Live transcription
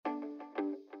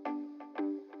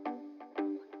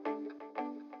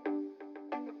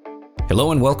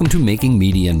Hello and welcome to Making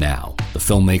Media Now, the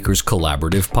Filmmakers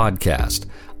Collaborative podcast.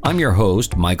 I'm your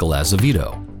host, Michael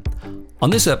Azevedo. On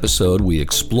this episode, we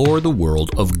explore the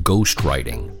world of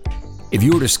ghostwriting. If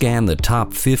you were to scan the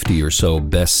top 50 or so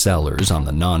bestsellers on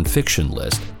the nonfiction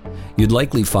list, you'd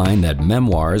likely find that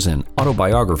memoirs and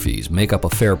autobiographies make up a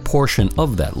fair portion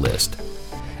of that list.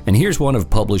 And here's one of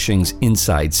publishing's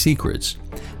inside secrets.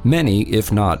 Many,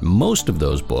 if not most of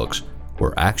those books,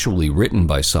 were actually written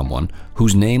by someone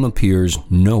whose name appears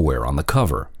nowhere on the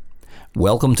cover.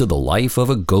 Welcome to the life of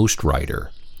a ghostwriter.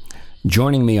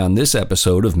 Joining me on this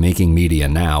episode of Making Media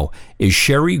Now is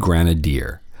Sherry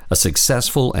Granader, a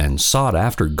successful and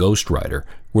sought-after ghostwriter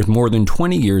with more than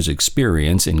 20 years'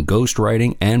 experience in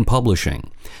ghostwriting and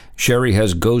publishing. Sherry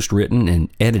has ghostwritten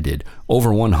and edited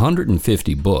over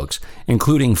 150 books,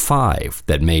 including 5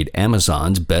 that made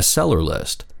Amazon's bestseller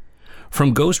list.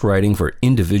 From ghostwriting for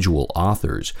individual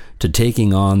authors to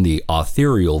taking on the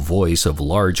authorial voice of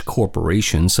large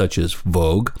corporations such as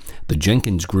Vogue, the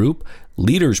Jenkins Group,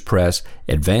 Leaders Press,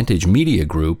 Advantage Media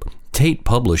Group, Tate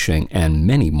Publishing, and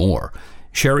many more,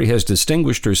 Sherry has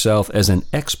distinguished herself as an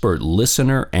expert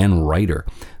listener and writer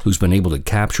who's been able to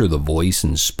capture the voice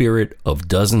and spirit of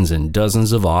dozens and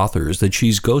dozens of authors that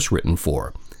she's ghostwritten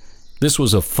for. This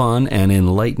was a fun and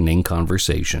enlightening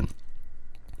conversation.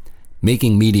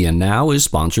 Making Media Now is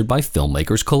sponsored by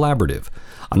Filmmakers Collaborative,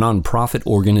 a nonprofit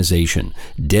organization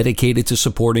dedicated to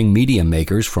supporting media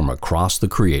makers from across the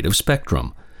creative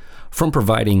spectrum. From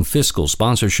providing fiscal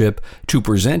sponsorship to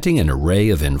presenting an array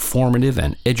of informative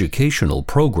and educational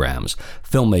programs,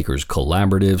 Filmmakers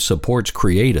Collaborative supports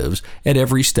creatives at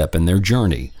every step in their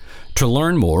journey. To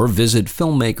learn more, visit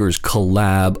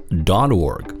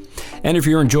filmmakerscollab.org. And if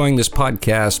you're enjoying this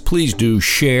podcast, please do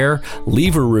share,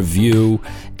 leave a review,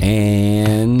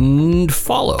 and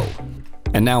follow.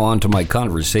 And now on to my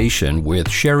conversation with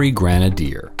Sherry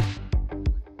Granader.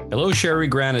 Hello, Sherry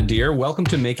Granader. Welcome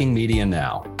to Making Media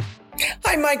Now.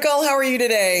 Hi, Michael. How are you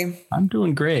today? I'm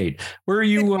doing great. Where are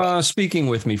you speaking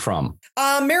with me from?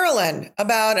 Maryland,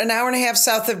 about an hour and a half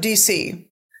south of D.C.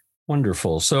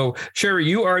 Wonderful. So, Sherry,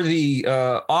 you are the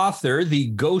author,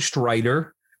 the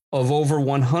ghostwriter of over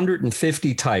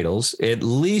 150 titles, at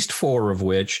least 4 of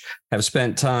which have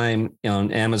spent time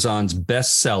on Amazon's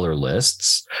bestseller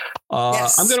lists.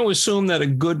 Yes. I'm going to assume that a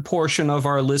good portion of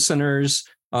our listeners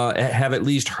have at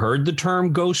least heard the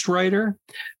term ghostwriter.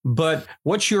 But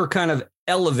what's your kind of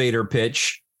elevator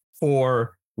pitch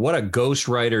for what a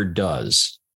ghostwriter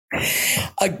does?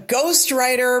 A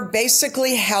ghostwriter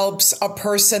basically helps a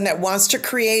person that wants to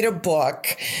create a book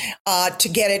to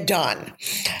get it done,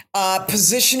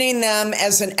 positioning them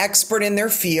as an expert in their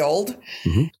field,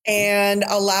 and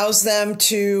allows them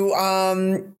to,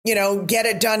 get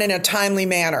it done in a timely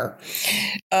manner.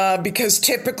 Because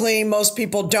typically most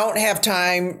people don't have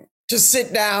time to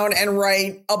sit down and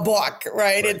write a book,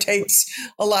 right? It takes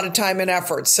a lot of time and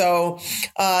effort. So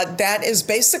that is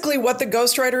basically what the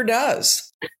ghostwriter does.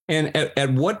 And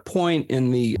at what point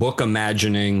in the book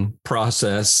imagining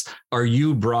process are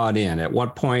you brought in? At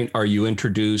what point are you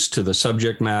introduced to the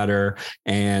subject matter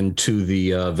and to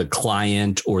the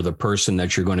client or the person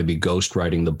that you're going to be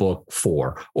ghostwriting the book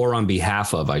for, or on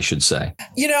behalf of, I should say?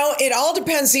 It all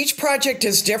depends. Each project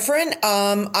is different.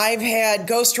 I've had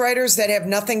ghostwriters that have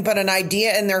nothing but an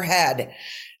idea in their head,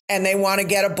 and they want to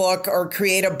get a book or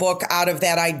create a book out of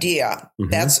that idea.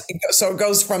 So it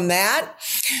goes from that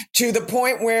to the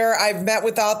point where I've met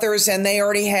with authors and they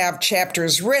already have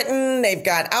chapters written. They've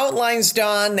got outlines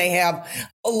done. They have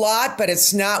a lot, but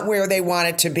it's not where they want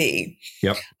it to be.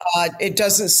 Yep. It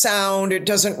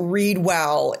doesn't read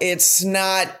well. It's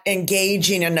not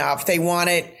engaging enough. They want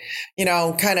it,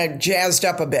 kind of jazzed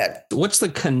up a bit. What's the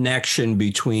connection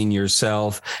between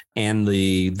yourself and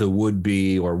the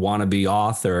would-be or wannabe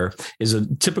author? Is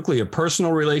it typically a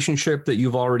personal relationship that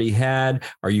you've already had?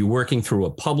 Are you working through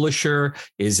a publisher?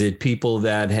 Is it people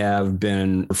that have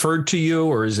been referred to you,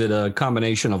 or is it a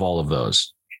combination of all of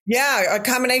those? Yeah, a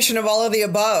combination of all of the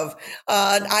above.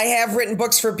 I have written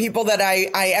books for people that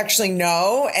I actually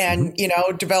know and,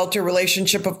 developed a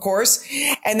relationship, of course.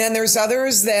 And then there's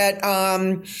others that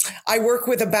I work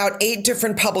with about 8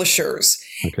 different publishers.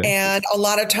 Okay. And a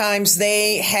lot of times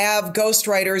they have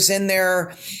ghostwriters in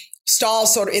their stall,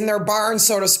 sort of in their barn,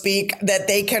 so to speak, that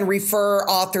they can refer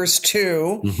authors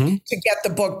to get the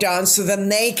book done so then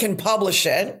they can publish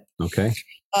it. Okay.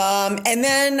 And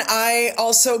then I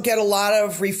also get a lot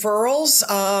of referrals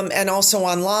and also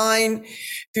online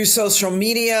through social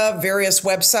media, various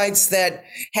websites that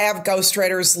have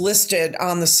ghostwriters listed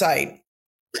on the site.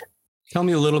 Tell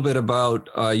me a little bit about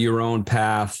your own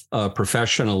path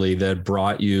professionally that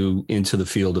brought you into the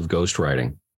field of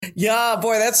ghostwriting. Yeah,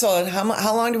 boy, that's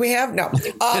how long do we have? No.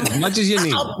 As much as you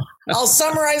need. I'll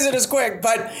summarize it as quick,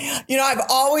 but I've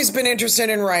always been interested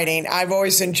in writing. I've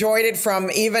always enjoyed it from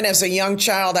even as a young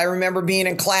child. I remember being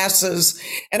in classes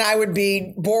and I would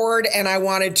be bored and I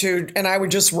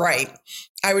would just write.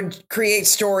 I would create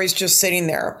stories just sitting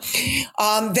there.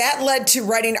 That led to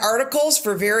writing articles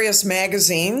for various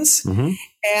magazines. Mm-hmm.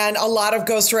 And a lot of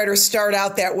ghostwriters start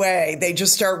out that way. They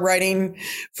just start writing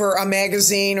for a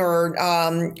magazine or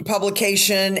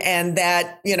publication, and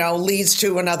that, leads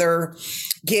to another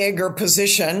gig or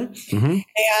position. Mm-hmm.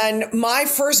 And my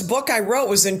first book I wrote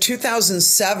was in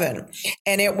 2007,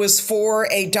 and it was for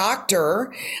a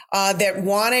doctor that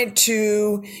wanted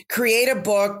to create a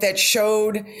book that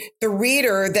showed the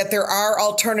reader that there are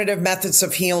alternative methods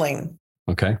of healing.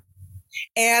 Okay.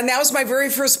 And that was my very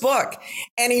first book.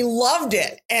 And he loved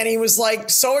it. And he was like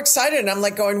so excited. And I'm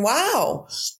like going, wow,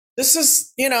 this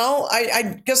is,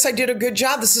 I guess I did a good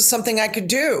job. This is something I could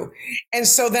do. And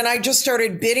so then I just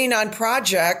started bidding on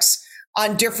projects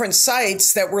on different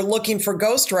sites that were looking for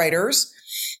ghostwriters.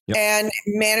 Yep. And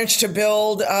managed to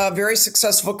build a very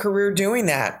successful career doing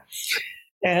that.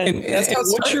 And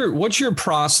what's your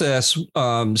process,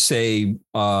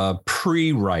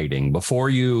 pre-writing,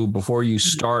 before you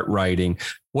start writing?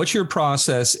 What's your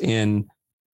process in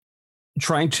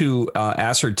trying to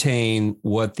ascertain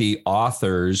what the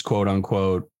author's quote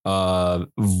unquote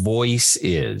voice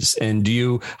is? And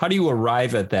how do you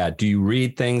arrive at that? Do you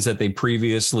read things that they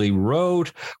previously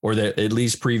wrote or that at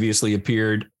least previously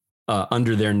appeared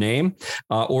under their name,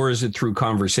 or is it through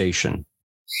conversation?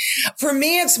 For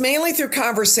me, it's mainly through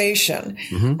conversation.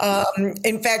 Mm-hmm.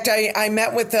 In fact, I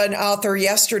met with an author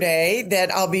yesterday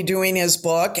that I'll be doing his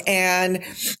book, and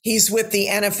he's with the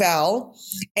NFL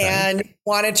and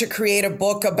wanted to create a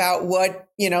book about what,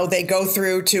 they go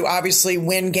through to obviously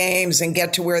win games and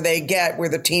get to where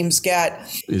the teams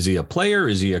get. Is he a player?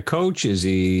 Is he a coach? Is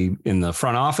he in the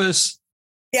front office?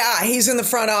 Yeah, he's in the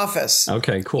front office.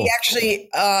 Okay, cool. He actually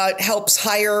helps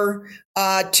hire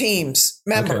teams,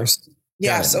 members. Okay.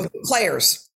 Yeah, so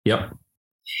players. Yep.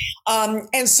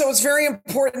 And so it's very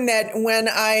important that when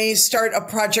I start a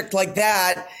project like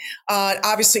that,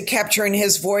 obviously capturing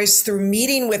his voice through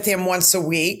meeting with him once a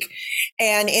week.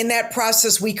 And in that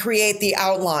process, we create the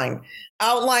outline.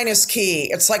 Outline is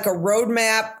key. It's like a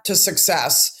roadmap to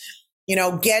success,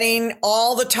 getting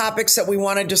all the topics that we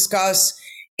want to discuss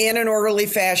in an orderly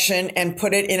fashion and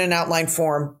put it in an outline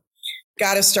form.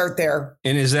 Got to start there.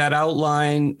 And is that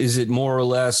outline, is it more or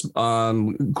less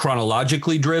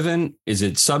chronologically driven? Is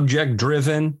it subject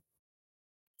driven?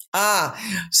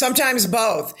 Sometimes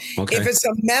both. Okay. If it's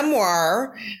a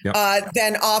memoir, yep.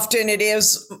 Then often it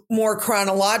is more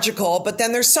chronological. But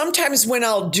then there's sometimes when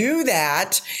I'll do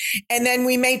that, and then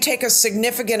we may take a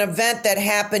significant event that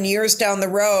happened years down the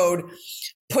road,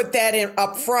 put that in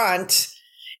up front,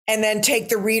 and then take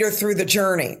the reader through the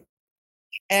journey.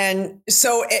 And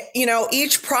so,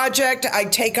 each project I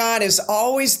take on is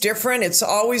always different. It's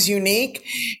always unique.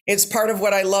 It's part of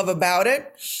what I love about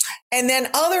it. And then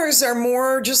others are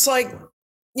more just like,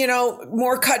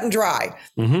 more cut and dry.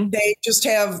 Mm-hmm. They just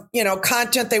have,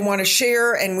 content they want to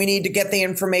share, and we need to get the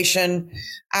information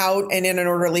out and in an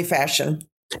orderly fashion.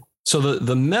 So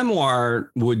the memoir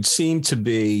would seem to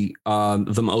be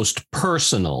the most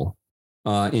personal.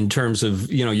 In terms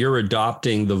of, you're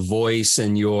adopting the voice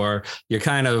and you're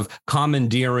kind of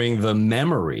commandeering the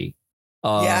memory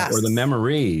yes. or the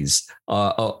memories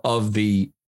of the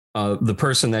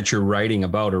person that you're writing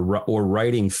about or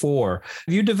writing for.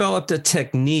 Have you developed a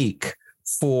technique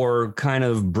for kind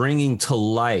of bringing to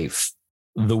life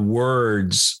the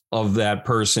words of that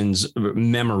person's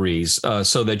memories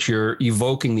so that you're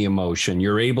evoking the emotion?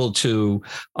 You're able to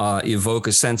evoke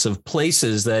a sense of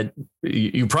places that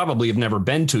you probably have never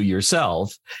been to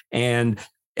yourself, and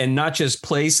not just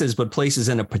places, but places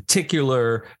in a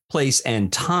particular place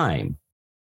and time.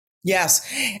 Yes.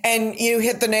 And you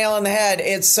hit the nail on the head.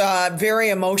 It's very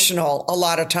emotional a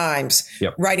lot of times,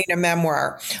 yep. Writing a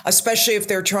memoir, especially if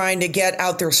they're trying to get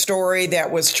out their story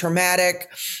that was traumatic.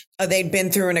 They'd been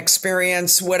through an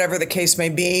experience, whatever the case may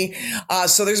be.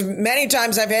 So there's many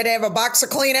times I've had to have a box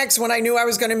of Kleenex when I knew I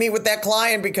was going to meet with that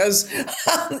client because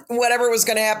whatever was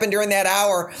going to happen during that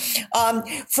hour.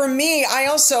 For me, I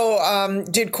also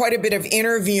did quite a bit of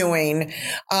interviewing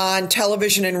on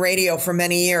television and radio for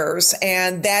many years.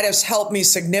 And that has helped me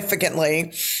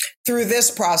significantly through this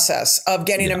process of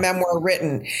getting a memoir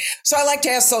written. So I like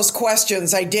to ask those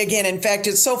questions. I dig in. In fact,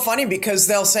 it's so funny because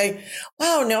they'll say,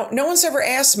 wow, no one's ever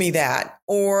asked me that.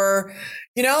 Or,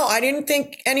 I didn't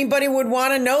think anybody would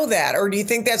want to know that. Or do you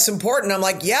think that's important? I'm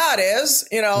like, yeah, it is,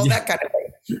 that kind of thing.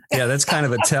 Yeah, that's kind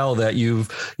of a tell that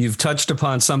you've touched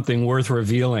upon something worth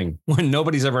revealing when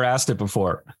nobody's ever asked it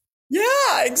before.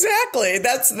 Yeah, exactly.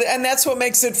 That's what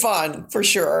makes it fun, for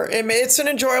sure. I mean, it's an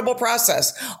enjoyable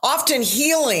process, often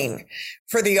healing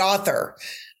for the author,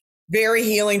 very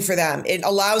healing for them. It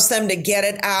allows them to get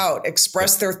it out,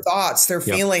 express their thoughts, their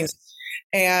feelings,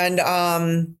 and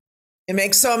it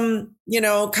makes them,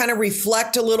 kind of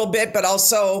reflect a little bit, but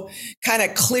also kind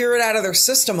of clear it out of their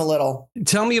system a little.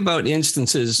 Tell me about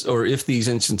instances, or if these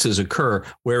instances occur,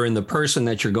 wherein the person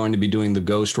that you're going to be doing the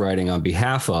ghostwriting on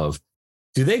behalf of,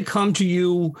 do they come to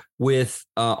you with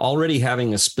already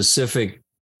having a specific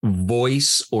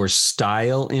voice or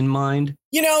style in mind?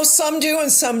 Some do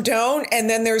and some don't. And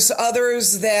then there's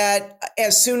others that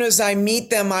as soon as I meet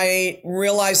them, I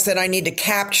realize that I need to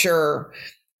capture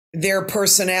their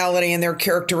personality and their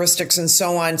characteristics and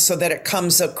so on so that it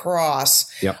comes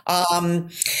across. Yep. And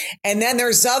then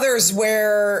there's others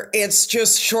where it's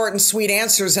just short and sweet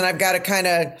answers and I've got to kind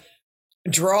of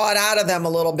draw it out of them a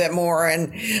little bit more.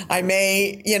 And I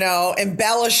may,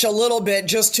 embellish a little bit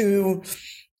just to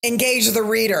engage the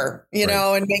reader,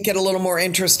 and make it a little more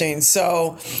interesting.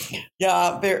 So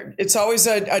yeah, it's always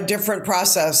a different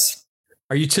process.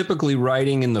 Are you typically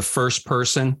writing in the first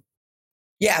person?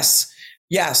 Yes,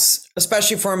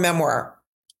 especially for a memoir.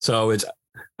 So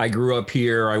I grew up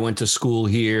here, I went to school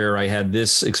here, I had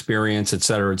this experience, et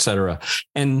cetera, et cetera.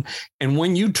 And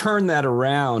when you turn that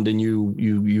around and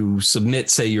you submit,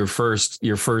 say, your first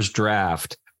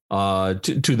draft to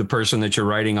the person that you're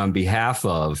writing on behalf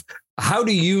of, how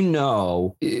do you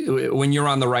know when you're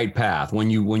on the right path, when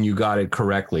you got it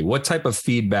correctly? What type of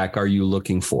feedback are you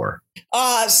looking for?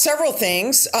 Several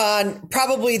things.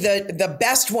 Probably the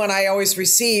best one I always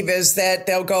receive is that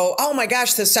they'll go, "Oh my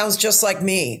gosh, this sounds just like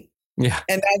me." Yeah.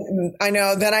 And I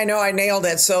know I nailed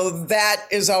it. So that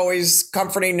is always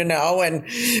comforting to know and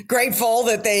grateful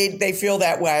that they feel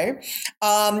that way.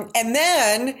 And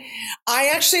then I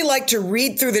actually like to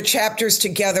read through the chapters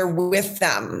together with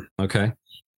them. Okay.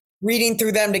 Reading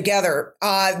through them together.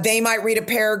 They might read a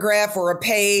paragraph or a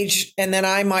page, and then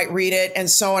I might read it and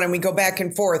so on. And we go back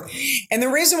and forth. And the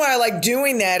reason why I like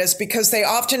doing that is because they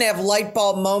often have light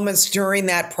bulb moments during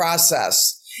that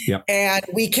process. Yep. And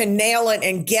we can nail it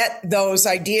and get those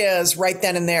ideas right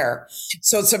then and there.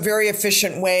 So it's a very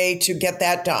efficient way to get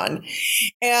that done.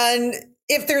 And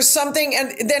if there's something,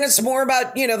 and then it's more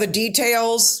about, the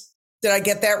details. Did I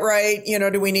get that right?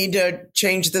 Do we need to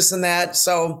change this and that?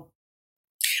 So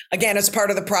again, it's part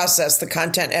of the process, the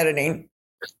content editing.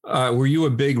 Were you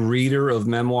a big reader of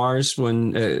memoirs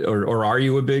or are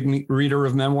you a big reader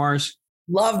of memoirs?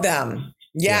 Love them.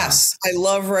 Yes. Yeah. I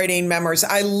love writing memoirs.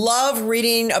 I love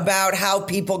reading about how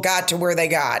people got to where they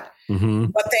got,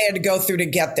 what they had to go through to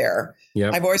get there.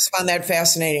 Yep. I've always found that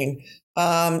fascinating.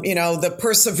 The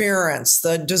perseverance,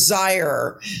 the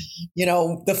desire,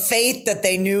 the faith that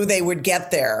they knew they would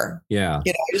get there. Yeah.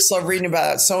 I just love reading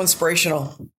about it. It's so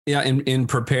inspirational. Yeah. In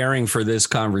preparing for this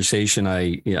conversation,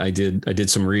 I did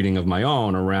some reading of my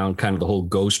own around kind of the whole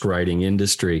ghostwriting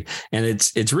industry. And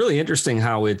it's really interesting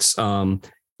how it's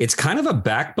kind of a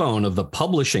backbone of the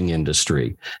publishing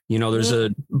industry. There's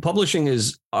publishing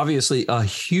is obviously a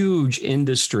huge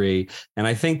industry. And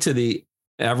I think to the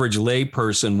average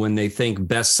layperson, when they think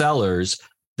bestsellers,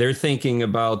 they're thinking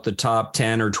about the top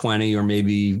 10 or 20 or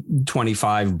maybe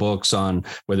 25 books on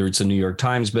whether it's a New York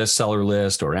Times bestseller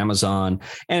list or Amazon,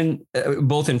 and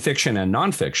both in fiction and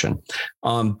nonfiction.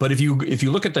 But if you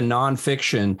look at the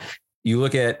nonfiction, you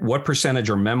look at what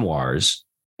percentage are memoirs.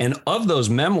 And of those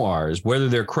memoirs, whether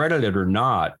they're credited or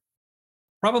not,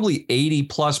 probably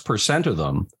 80+% of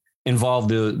them involve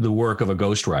the work of a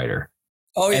ghostwriter.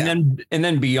 Oh, yeah. And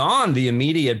then beyond the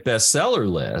immediate bestseller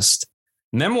list,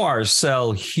 memoirs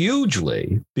sell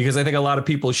hugely because I think a lot of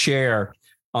people share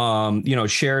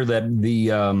that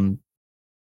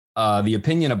the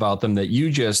opinion about them that you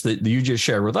just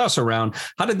shared with us around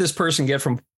how did this person get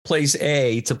from place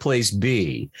A to place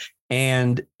B?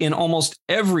 And in almost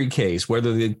every case,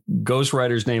 whether the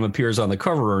ghostwriter's name appears on the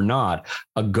cover or not,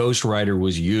 a ghostwriter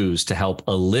was used to help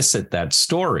elicit that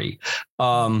story.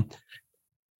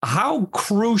 How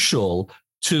crucial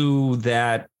to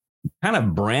that kind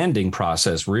of branding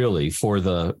process, really, for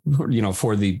the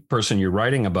person you're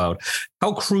writing about,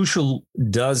 how crucial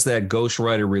does that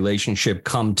ghostwriter relationship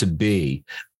come to be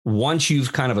once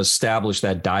you've kind of established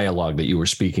that dialogue that you were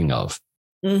speaking of?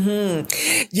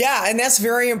 Yeah. And that's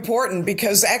very important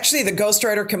because actually the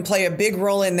ghostwriter can play a big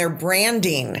role in their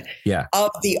branding of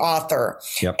the author.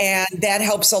 Yep. And that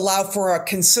helps allow for a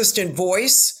consistent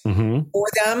voice for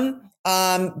them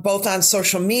both on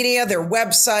social media, their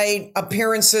website,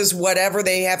 appearances, whatever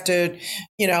they have to,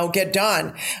 get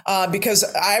done. Because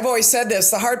I've always said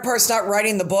this, the hard part's not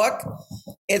writing the book.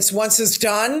 It's once it's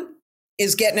done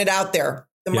is getting it out there,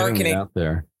 the marketing out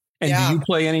there. And Yeah.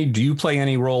 do you play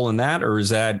any role in that, or is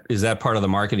that part of the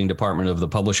marketing department of the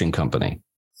publishing company?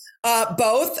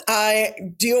 Both. I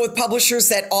deal with publishers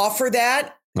that offer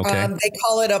that. Okay. They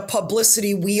call it a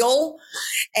publicity wheel,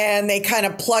 and they kind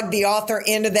of plug the author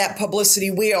into that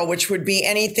publicity wheel, which would be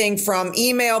anything from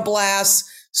email blasts,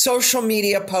 social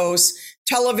media posts,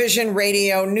 television,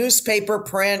 radio, newspaper,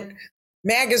 print,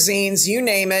 magazines, you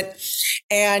name it.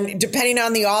 And depending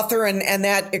on the author and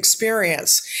that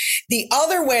experience. The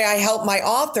other way I help my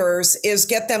authors is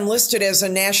get them listed as a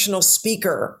national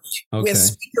speaker with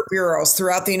speaker bureaus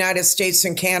throughout the United States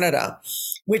and Canada,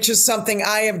 which is something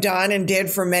I have done and did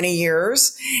for many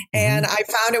years. And I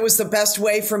found it was the best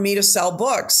way for me to sell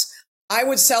books. I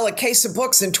would sell a case of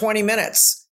books in 20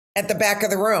 minutes at the back of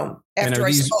the room after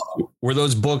I spoke. Were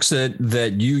those books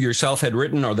that you yourself had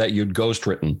written or that you'd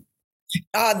ghostwritten?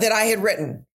 That I had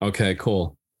written. Okay,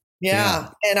 cool. Yeah.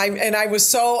 And I was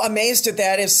so amazed at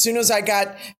that. As soon as I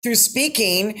got through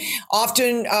speaking,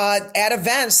 often at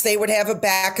events, they would have a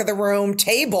back of the room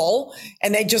table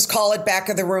and they just call it back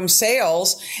of the room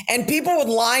sales. And people would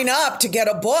line up to get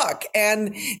a book.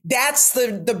 And that's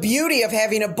the beauty of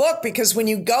having a book, because when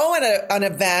you go at an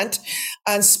event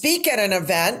and speak at an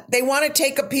event, they want to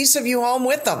take a piece of you home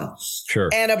with them. Sure.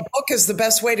 And a book is the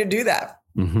best way to do that.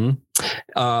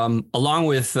 Along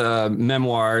with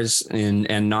memoirs and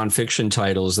nonfiction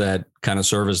titles that kind of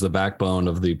serve as the backbone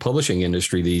of the publishing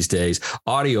industry these days,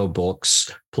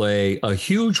 audiobooks play a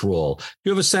huge role. Do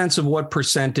you have a sense of what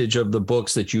percentage of the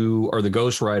books that you are the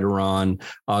ghostwriter on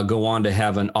go on to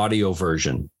have an audio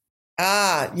version?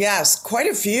 Yes, quite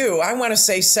a few. I want to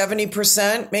say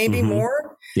 70%, maybe more.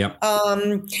 Yep.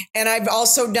 And I've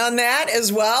also done that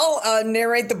as well,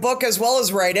 narrate the book as well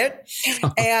as write it.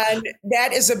 And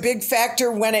that is a big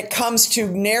factor when it comes to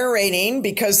narrating,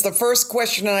 because the first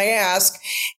question I ask,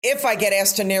 if I get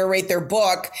asked to narrate their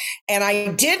book and I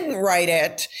didn't write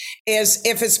it, is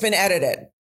if it's been edited.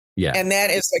 Yeah. And that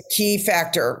is a key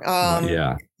factor.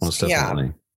 Yeah, most definitely.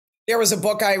 Yeah. There was a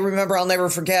book I remember, I'll never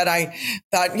forget. I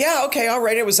thought, yeah, okay, I'll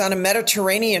write it. It was on a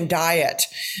Mediterranean diet.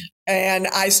 And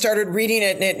I started reading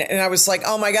it and I was like,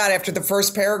 oh my God, after the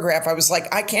first paragraph, I was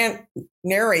like, I can't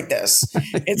narrate this.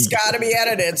 It's got to be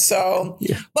edited. So,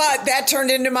 but that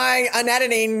turned into an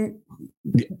editing.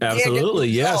 Absolutely.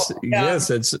 Yes. Yeah.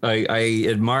 Yes. I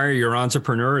admire your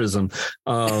entrepreneurism.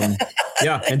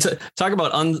 Yeah. And to talk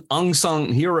about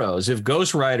unsung heroes, if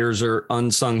ghostwriters are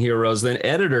unsung heroes, then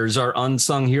editors are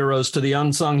unsung heroes to the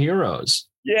unsung heroes.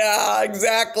 Yeah,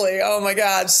 exactly. Oh my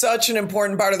God. Such an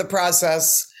important part of the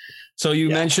process. So you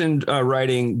mentioned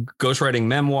ghostwriting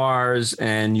memoirs,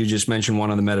 and you just mentioned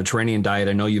one on the Mediterranean diet.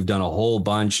 I know you've done a whole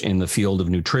bunch in the field of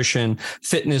nutrition,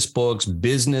 fitness books,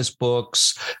 business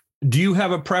books. Do you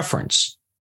have a preference?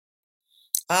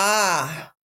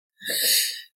 Wow.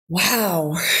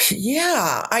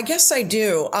 Yeah, I guess I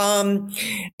do. I'm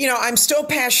still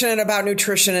passionate about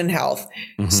nutrition and health.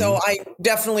 So I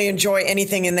definitely enjoy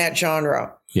anything in that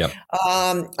genre. Yep.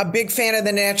 A big fan of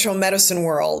the natural medicine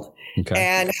world. Okay.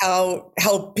 And how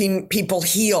helping people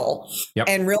heal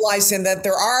and realizing that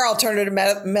there are alternative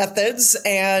methods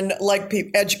and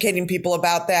educating people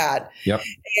about that. Yep.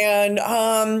 And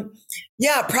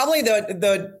probably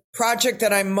the project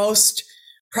that I'm most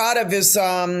proud of is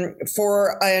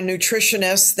for a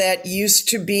nutritionist that used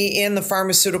to be in the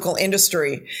pharmaceutical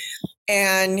industry.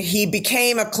 And he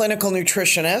became a clinical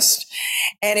nutritionist.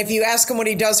 And if you ask him what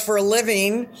he does for a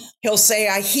living, he'll say,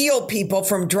 I heal people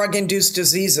from drug-induced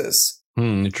diseases.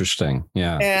 Interesting.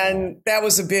 Yeah. And that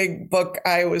was a big book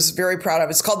I was very proud of.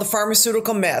 It's called The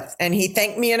Pharmaceutical Myth. And he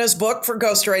thanked me in his book for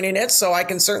ghostwriting it. So I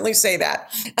can certainly say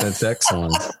that. That's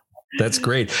excellent. That's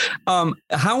great.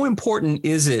 How important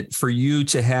is it for you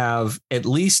to have at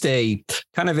least a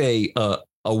kind of a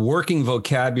working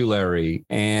vocabulary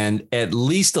and at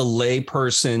least a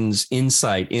layperson's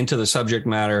insight into the subject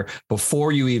matter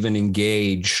before you even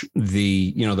engage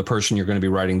the person you're going to be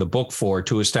writing the book for,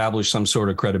 to establish some sort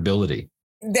of credibility?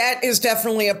 That is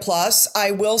definitely a plus.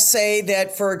 I will say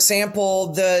that, for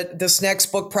example, this next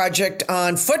book project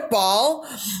on football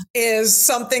is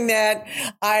something that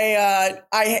I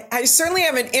certainly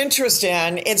have an interest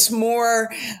in. It's more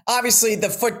obviously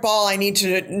the football. I need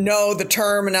to know the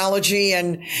terminology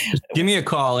and just give me a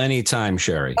call anytime,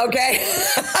 Sherry. Okay.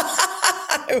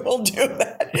 I will do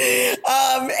that.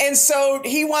 And so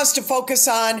he wants to focus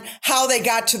on how they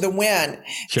got to the win.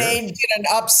 Sure. They did an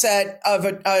upset of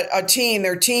a team,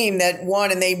 their team that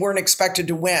won, and they weren't expected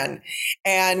to win,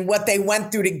 and what they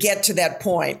went through to get to that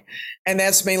point. And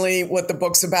that's mainly what the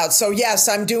book's about. So yes,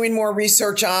 I'm doing more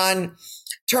research on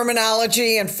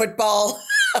terminology and football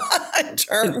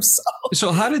terms.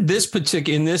 So how did this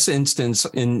in this instance,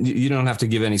 and you don't have to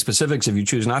give any specifics if you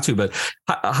choose not to, but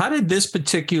how did this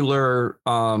particular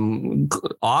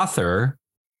author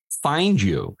find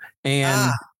you?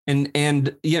 And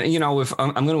you know, if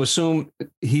I'm going to assume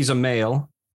he's a male,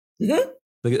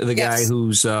 the guy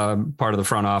who's part of the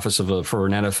front office for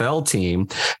an NFL team,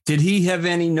 did he have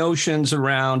any notions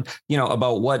around, you know,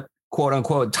 about what quote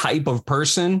unquote type of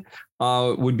person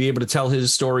would be able to tell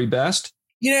his story best?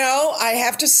 You know, I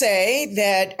have to say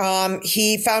that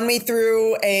he found me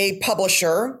through a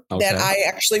publisher that I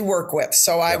actually work with.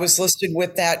 So I was listed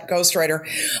with that ghostwriter.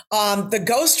 The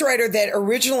ghostwriter that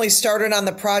originally started on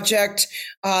the project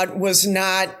was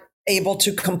not able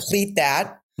to complete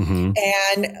that.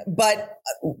 But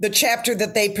the chapter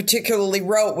that they particularly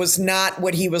wrote was not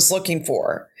what he was looking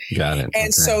for. Got it.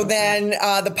 And so then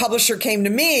the publisher came to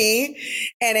me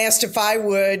and asked if I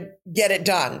would get it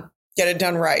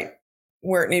done right,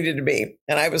 where it needed to be.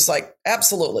 And I was like,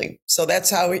 absolutely. So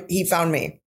that's how he found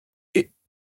me.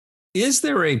 Is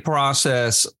there a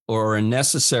process or a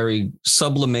necessary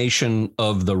sublimation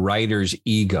of the writer's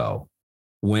ego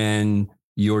when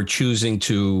you're choosing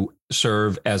to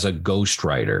serve as a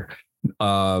ghostwriter?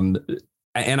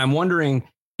 And I'm wondering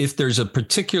if there's a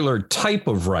particular type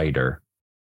of writer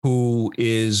who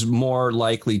is more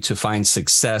likely to find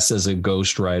success as a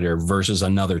ghostwriter versus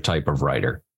another type of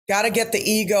writer. Got to get the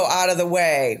ego out of the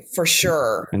way for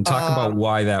sure. And talk about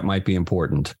why that might be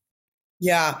important.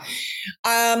 Yeah.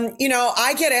 You know,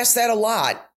 I get asked that a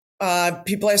lot.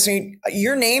 People ask me,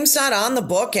 your name's not on the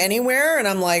book anywhere. And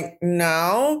I'm like,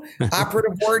 no,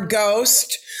 operative word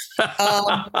ghost.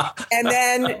 And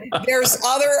then there's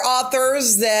other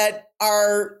authors that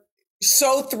are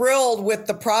so thrilled with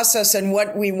the process and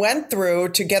what we went through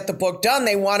to get the book done.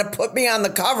 They want to put me on the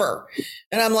cover.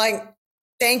 And I'm like,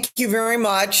 thank you very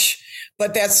much,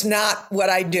 but that's not what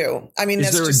I do. I mean,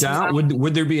 is that's there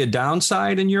would there be a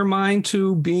downside in your mind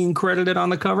to being credited on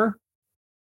the cover?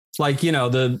 Like, you know,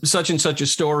 the such and such a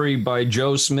story by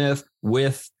Joe Smith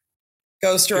with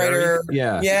ghostwriter.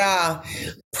 Yeah.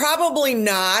 Probably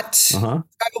not.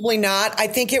 Probably not. I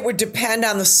think it would depend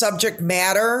on the subject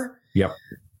matter. Yep.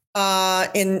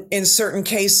 In certain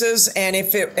cases, and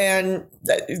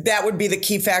that would be the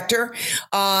key factor.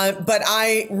 But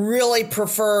I really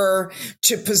prefer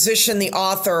to position the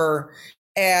author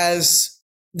as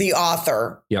the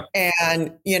author. Yep.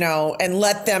 And, you know, and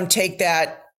let them take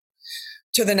that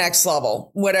to the next level,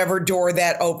 whatever door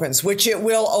that opens, which it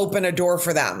will open a door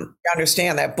for them. You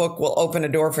understand that book will open a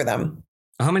door for them.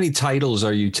 How many titles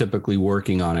are you typically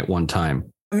working on at one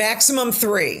time? Maximum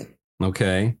 3.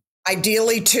 Okay.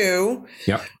 Ideally 2.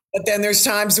 Yep. But then there's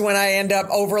times when I end up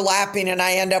overlapping and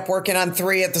I end up working on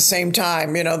 3 at the same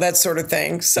time, you know, that sort of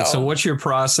thing. So what's your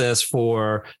process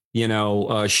for, you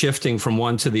know, shifting from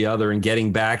one to the other and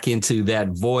getting back into that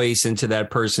voice, into that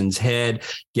person's head,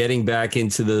 getting back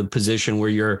into the position where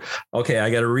you're, okay, I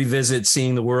got to revisit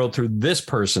seeing the world through this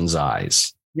person's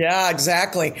eyes? Yeah,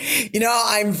 exactly. You know,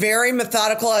 I'm very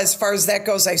methodical as far as that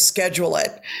goes. I schedule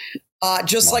it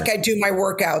just like I do my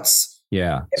workouts.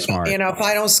 Yeah. Smart. You know, if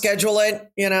I don't schedule it,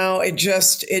 you know, it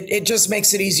just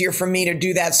makes it easier for me to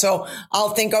do that. So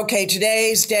I'll think, okay,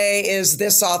 today's day is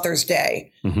this author's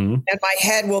day. And my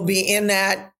head will be in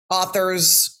that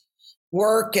author's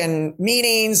work and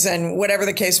meetings and whatever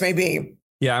the case may be.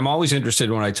 Yeah, I'm always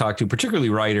interested when I talk to particularly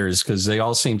writers because they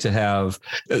all seem to have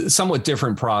a somewhat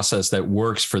different process that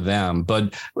works for them.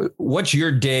 But what's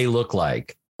your day look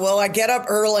like? Well, I get up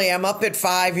early. I'm up at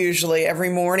 5 usually every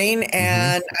morning,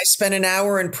 and I spend an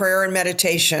hour in prayer and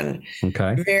meditation.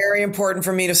 Okay. Very important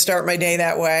for me to start my day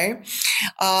that way.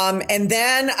 And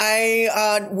then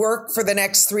I work for the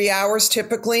next 3 hours,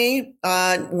 typically,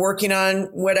 working on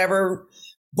whatever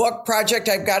book project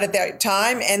I've got at that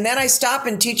time. And then I stop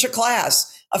and teach a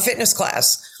class, a fitness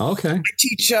class. Okay. I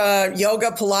teach yoga,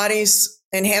 Pilates,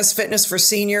 enhanced fitness for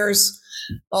seniors,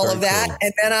 all of that. Cool.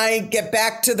 And then I get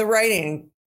back to the writing.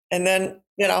 And then,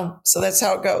 so that's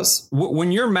how it goes.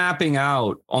 When you're mapping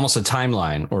out almost a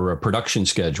timeline or a production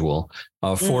schedule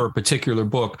for a particular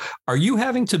book, are you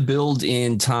having to build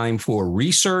in time for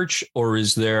research, or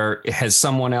has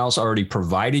someone else already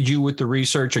provided you with the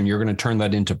research and you're going to turn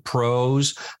that into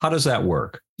prose? How does that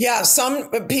work? Yeah, some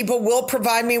people will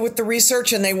provide me with the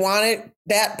research and they want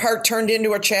that part turned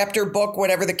into a chapter, book,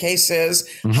 whatever the case is,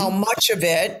 how much of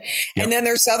it. Yep. And then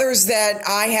there's others that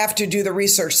I have to do the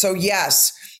research. So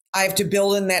yes, I have to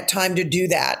build in that time to do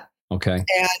that. Okay.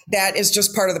 And that is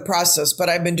just part of the process. But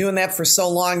I've been doing that for so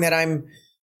long that I'm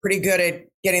pretty good at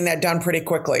getting that done pretty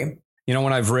quickly.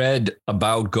 When I've read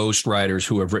about ghostwriters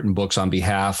who have written books on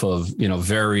behalf of,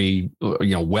 very,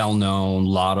 well-known,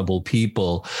 laudable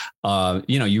people,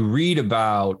 you read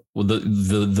about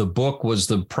the book was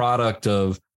the product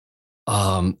of,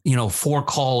 4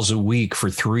 calls a week for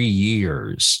 3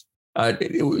 years.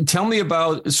 Tell me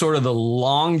about sort of the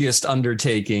longest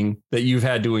undertaking that you've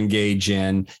had to engage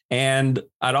in. And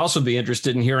I'd also be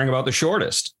interested in hearing about the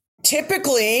shortest.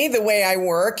 Typically, the way I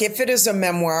work, if it is a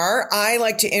memoir, I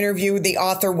like to interview the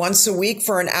author once a week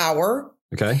for an hour.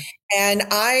 Okay. And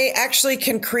I actually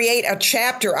can create a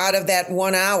chapter out of that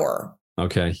 1 hour.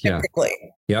 Okay. Yeah. Typically.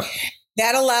 Yep.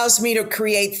 That allows me to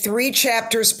create 3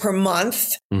 chapters per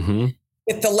month. Mm-hmm.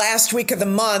 If the last week of the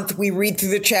month, we read through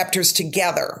the chapters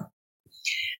together.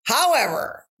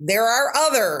 However, there are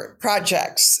other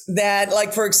projects that,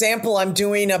 like, for example, I'm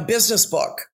doing a business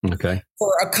book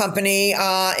for a company in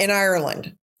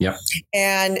Ireland. Yep.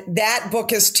 And that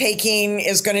book is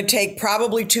going to take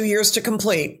probably 2 years to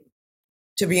complete,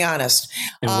 to be honest.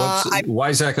 And why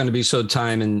is that going to be so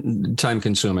time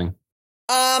consuming?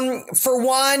 For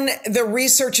one, the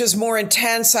research is more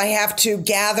intense. I have to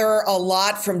gather a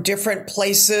lot from different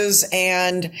places,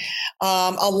 and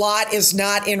a lot is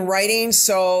not in writing.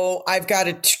 So I've got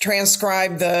to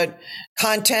transcribe the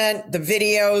content, the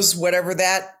videos, whatever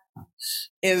that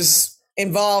is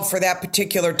involved for that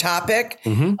particular topic.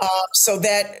 Mm-hmm. So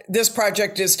that this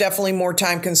project is definitely more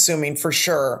time consuming for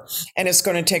sure. And it's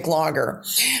going to take longer.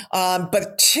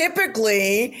 But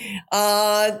typically,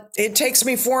 it takes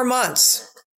me 4 months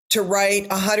to write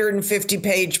a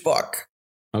 150-page book.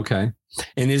 Okay.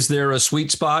 And is there a sweet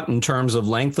spot in terms of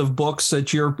length of books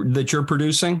that you're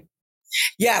producing?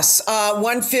 Yes,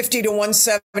 150 to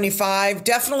 175,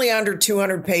 definitely under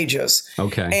 200 pages.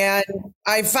 Okay. And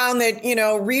I found that,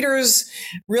 readers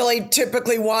really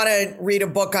typically want to read a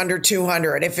book under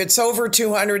 200. If it's over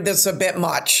 200, that's a bit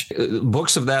much.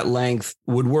 Books of that length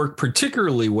would work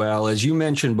particularly well, as you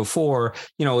mentioned before,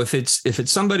 if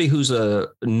it's somebody who's a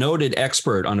noted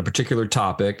expert on a particular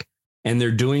topic and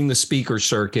they're doing the speaker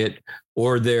circuit,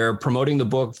 or they're promoting the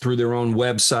book through their own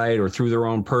website or through their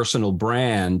own personal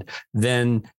brand,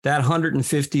 then that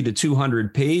 150 to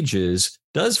 200 pages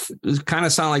does kind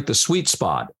of sound like the sweet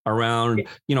spot around,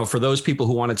 for those people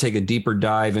who want to take a deeper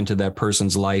dive into that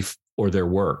person's life or their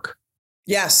work.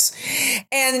 Yes.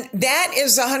 And that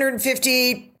is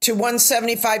 150 to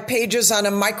 175 pages on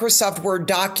a Microsoft Word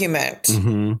document.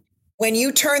 Mm-hmm. When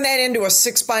you turn that into a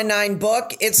 6x9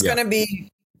 book, it's going to be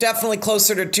definitely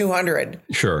closer to 200.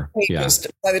 Sure. Pages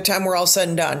by the time we're all said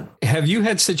and done. Have you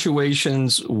had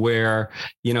situations where,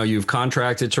 you've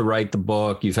contracted to write the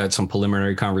book, you've had some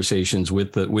preliminary conversations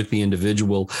with the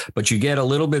individual, but you get a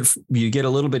little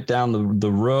bit down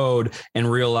the road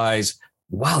and realize,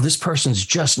 wow, this person's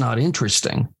just not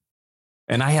interesting,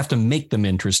 and I have to make them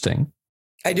interesting?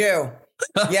 I do.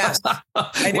 Yes.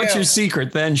 I do. What's your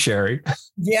secret then, Sherry?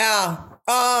 Yeah.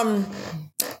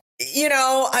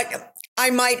 I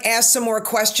might ask some more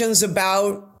questions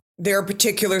about their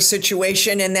particular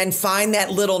situation and then find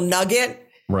that little nugget.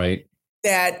 Right.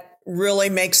 That really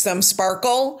makes them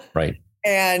sparkle. Right.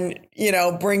 And,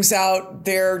 brings out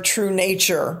their true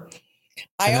nature.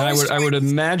 I would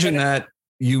imagine that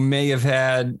you may have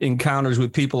had encounters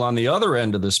with people on the other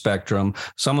end of the spectrum,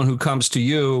 someone who comes to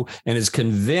you and is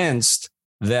convinced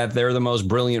that they're the most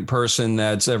brilliant person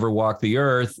that's ever walked the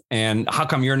earth. And how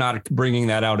come you're not bringing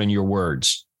that out in your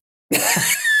words?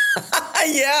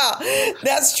 Yeah,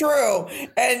 that's true.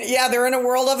 And yeah, they're in a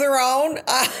world of their own.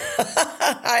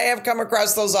 I have come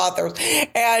across those authors.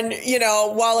 And,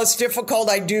 while it's difficult,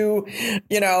 I do,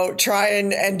 try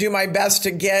and do my best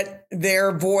to get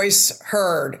their voice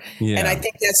heard. Yeah. And I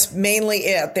think that's mainly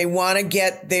it. They want to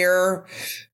get their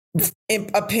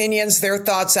opinions, their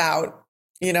thoughts out,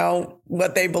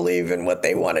 what they believe and what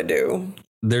they want to do.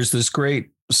 There's this great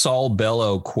Saul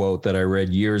Bellow quote that I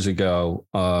read years ago,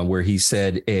 where he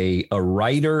said, a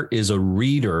writer is a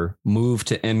reader moved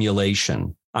to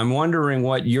emulation. I'm wondering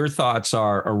what your thoughts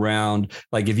are around,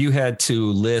 like, if you had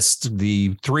to list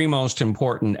the 3 most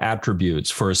important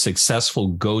attributes for a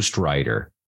successful ghostwriter,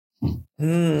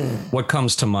 what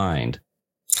comes to mind?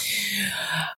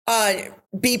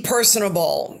 Be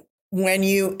personable when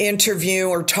you interview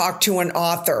or talk to an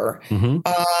author.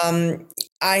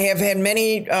 I have had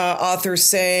many authors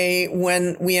say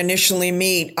when we initially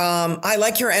meet, I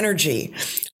like your energy,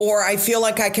 or I feel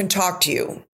like I can talk to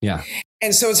you. Yeah.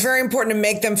 And so it's very important to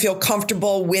make them feel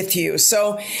comfortable with you.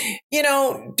 So,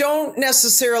 don't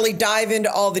necessarily dive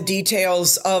into all the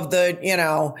details of the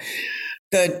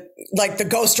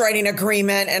ghostwriting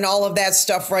agreement and all of that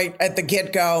stuff right at the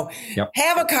get-go. Yep.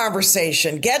 Have a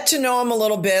conversation, get to know them a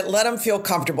little bit, let them feel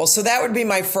comfortable. So that would be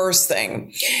my first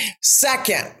thing.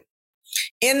 Second,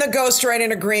 in the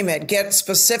ghostwriting agreement, get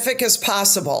specific as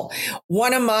possible.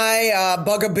 One of my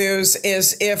bugaboos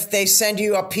is if they send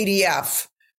you a PDF,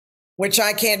 which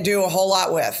I can't do a whole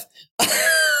lot with.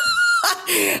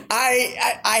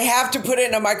 I have to put it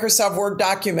in a Microsoft Word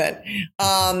document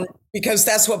because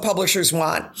that's what publishers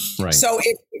want. Right. So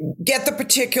get the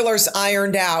particulars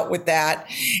ironed out with that.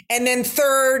 And then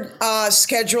third,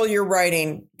 schedule your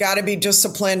writing. Got to be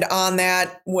disciplined on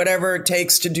that, whatever it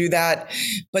takes to do that,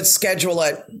 but schedule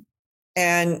it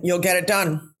and you'll get it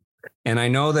done. And I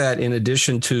know that in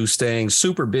addition to staying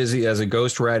super busy as a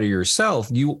ghostwriter yourself,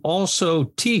 you also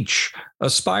teach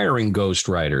aspiring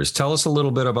ghostwriters. Tell us a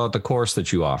little bit about the course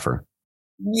that you offer.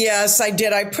 Yes, I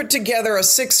did. I put together a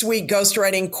 6-week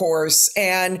ghostwriting course,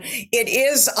 and it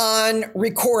is on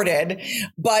recorded,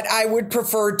 but I would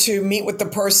prefer to meet with the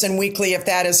person weekly if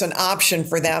that is an option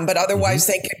for them. But otherwise,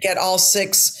 they could get all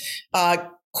 6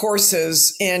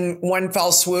 courses in one fell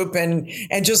swoop and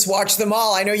just watch them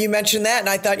all. I know you mentioned that, and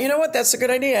I thought, you know what, that's a good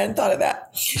idea. I hadn't thought of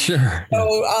that. Sure.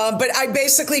 So, but I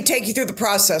basically take you through the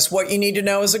process, what you need to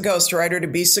know as a ghostwriter to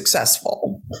be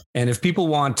successful. And if people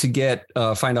want to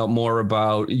find out more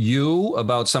about you,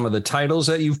 about some of the titles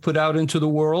that you've put out into the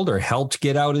world or helped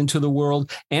get out into the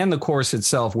world, and the course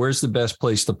itself, where's the best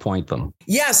place to point them?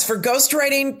 Yes, for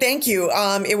ghostwriting, thank you.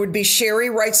 It would be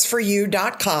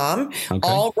sherrywritesforyou.com,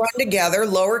 all run together,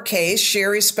 lowercase,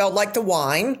 Sherry spelled like the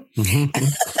wine.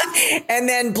 And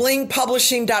then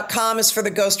blingpublishing.com is for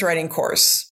the ghostwriting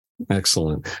course.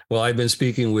 Excellent. Well, I've been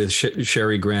speaking with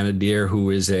Sherry Granader,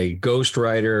 who is a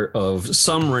ghostwriter of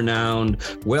some renown,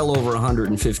 well over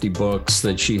 150 books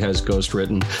that she has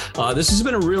ghostwritten. This has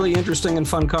been a really interesting and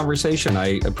fun conversation.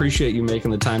 I appreciate you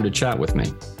making the time to chat with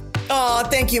me. Oh,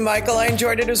 thank you, Michael. I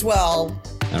enjoyed it as well.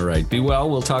 All right. Be well.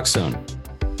 We'll talk soon.